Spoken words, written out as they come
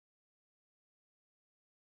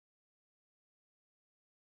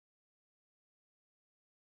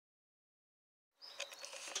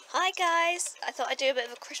Hi guys, I thought I'd do a bit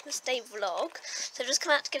of a Christmas Day vlog. So I've just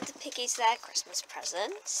come out to give the piggies their Christmas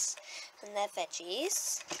presents and their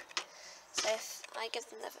veggies. So if I give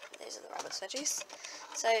them these are the rabbits' veggies.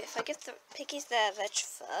 So if I give the piggies their veg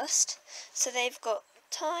first, so they've got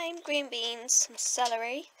thyme, green beans, some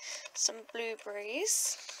celery, some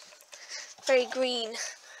blueberries, very green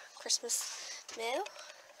Christmas meal.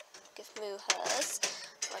 Give Moo hers,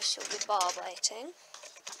 or she'll be bar biting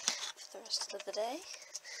for the rest of the day.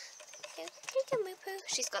 Here you go, Moo Poo.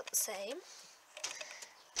 She's got the same.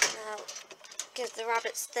 Now give the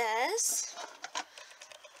rabbits theirs.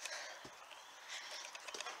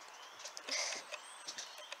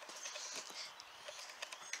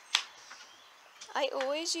 I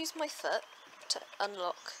always use my foot to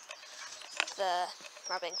unlock the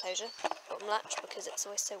rabbit enclosure bottom latch because it's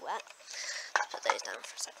always so wet. Put those down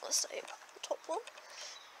for a second or so. The top one.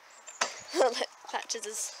 Look, Patches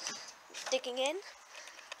is digging in.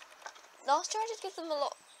 Last year I did give them a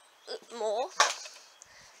lot more,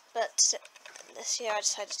 but this year I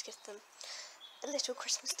decided to give them a little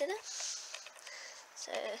Christmas dinner.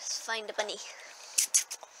 So let's find a bunny.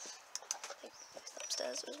 Both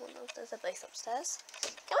upstairs. There's one upstairs. They're both upstairs.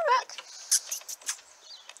 Come on, Rock.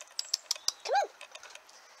 Come on.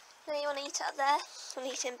 No, you want to eat up there? Want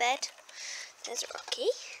to eat in bed? There's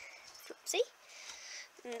Rocky. Flopsy.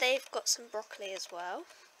 And they've got some broccoli as well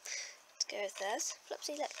to go with theirs.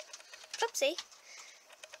 Flopsy, look. Flopsy.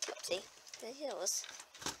 Flopsy. There's yours.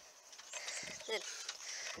 Good.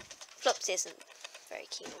 Flopsy isn't very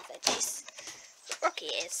keen on veggies. But Rocky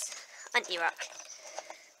is. Aren't you, Rock?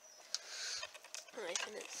 I'll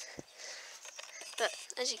open it. But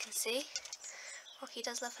as you can see, Rocky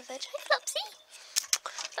does love a veg. Hi, Flopsy.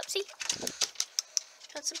 Flopsy. Do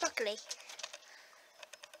you want some broccoli?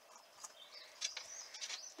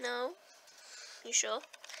 No? You sure?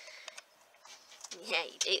 Yeah,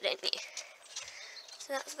 you do, don't you?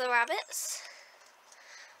 So that's the rabbits.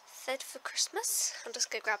 Fed for Christmas. I'll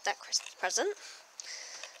just go grab that Christmas present.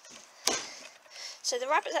 So the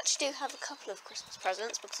rabbits actually do have a couple of Christmas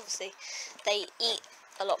presents because obviously they eat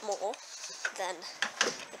a lot more than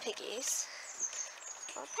the piggies.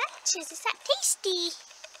 Oh, Patches, is that tasty? Is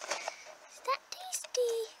that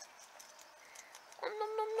tasty? Nom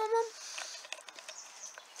nom nom nom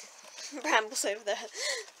nom. Brambles over there.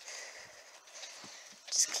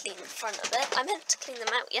 Just clean the front of it. I meant to clean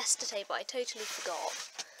them out yesterday, but I totally forgot.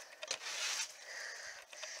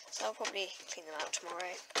 So I'll probably clean them out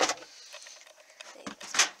tomorrow.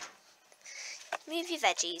 Move your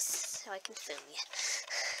veggies so I can film you.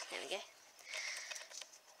 There we go.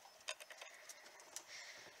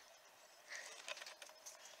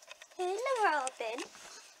 Hello, Robin.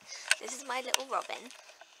 This is my little Robin.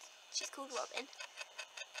 She's called Robin.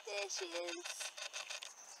 There she is.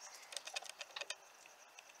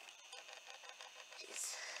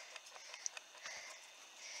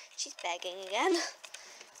 She's begging again.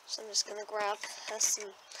 So I'm just going to grab her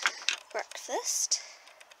some breakfast.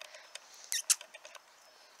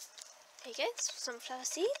 There you go, some sunflower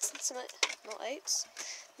seeds and some, not oats,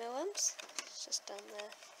 mealworms. It's just down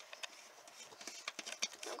there.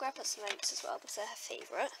 I'll grab her some oats as well because they're her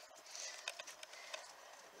favourite.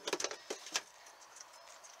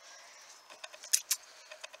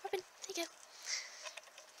 Robin, there you go.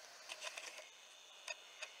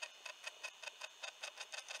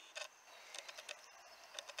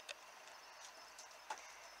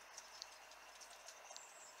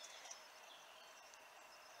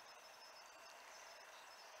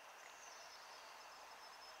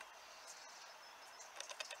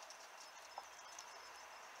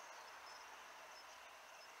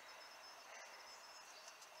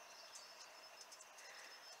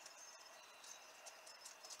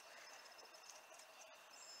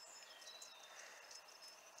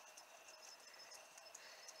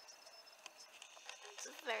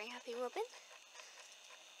 That's a very happy Robin.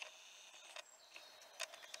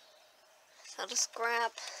 So I'll just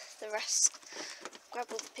grab the rest, grab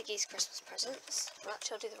all the piggies' Christmas presents. Well,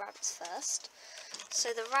 actually I'll do the rabbits first. So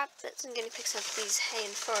the rabbits and guinea pigs have these hay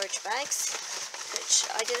and forage bags, which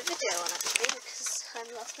I did a video on actually because I'm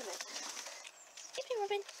last minute. Give me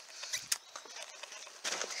Robin.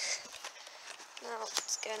 Now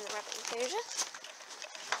let's go in the rabbit enclosure.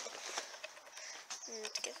 And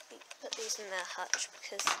put these in their hutch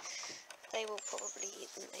because they will probably eat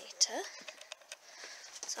them later.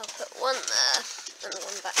 So I'll put one there and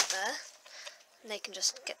one back there. And they can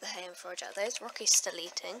just get the hay and forage out of those. Rocky's still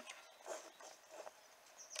eating.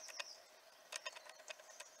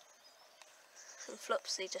 And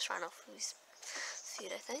Flopsy just ran off with his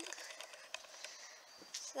food, I think.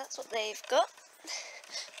 So that's what they've got.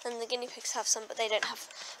 And the guinea pigs have some, but they don't have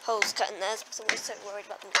holes cut in theirs because I'm always so worried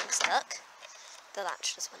about them getting stuck. The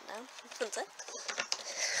latch just went down. One sec.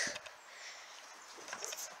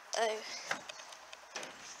 Oh.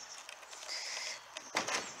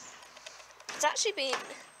 It's actually been,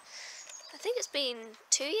 I think it's been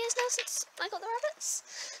 2 years now since I got the rabbits.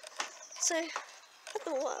 So, had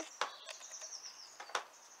them a while.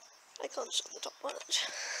 I can't shut the top much.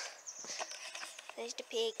 There's the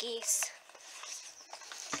piggies.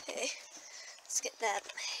 Okay, let's get their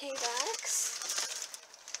hay bags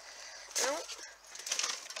out.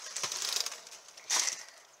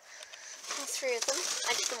 All 3 of them.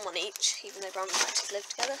 I did them one each, even though brown and patches live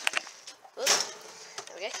together. Oops.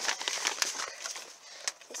 There we go.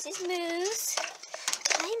 This is Moose.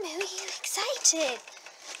 Hi Moo, are you excited?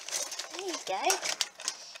 There you go.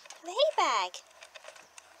 The hay bag.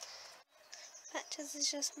 Patches is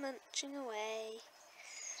just munching away.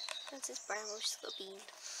 That's his bramble, she's got a bean.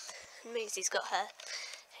 And Moosey's got her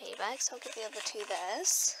hay bag, so I'll give the other 2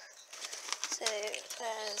 theirs. So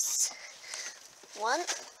there's 1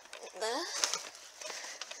 there.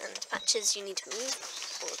 And Patches, you need to move.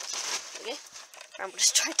 There we go. Bramble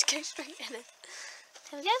just tried to go straight in it.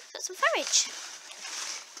 There we go, got some forage.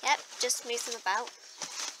 Yep, just move them about.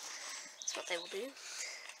 That's what they will do.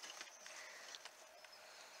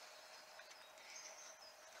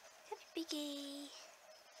 Piggy.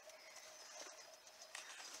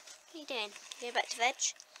 What are you doing? You going back to veg?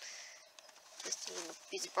 Just eating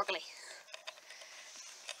a piece of broccoli.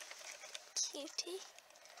 Cutie.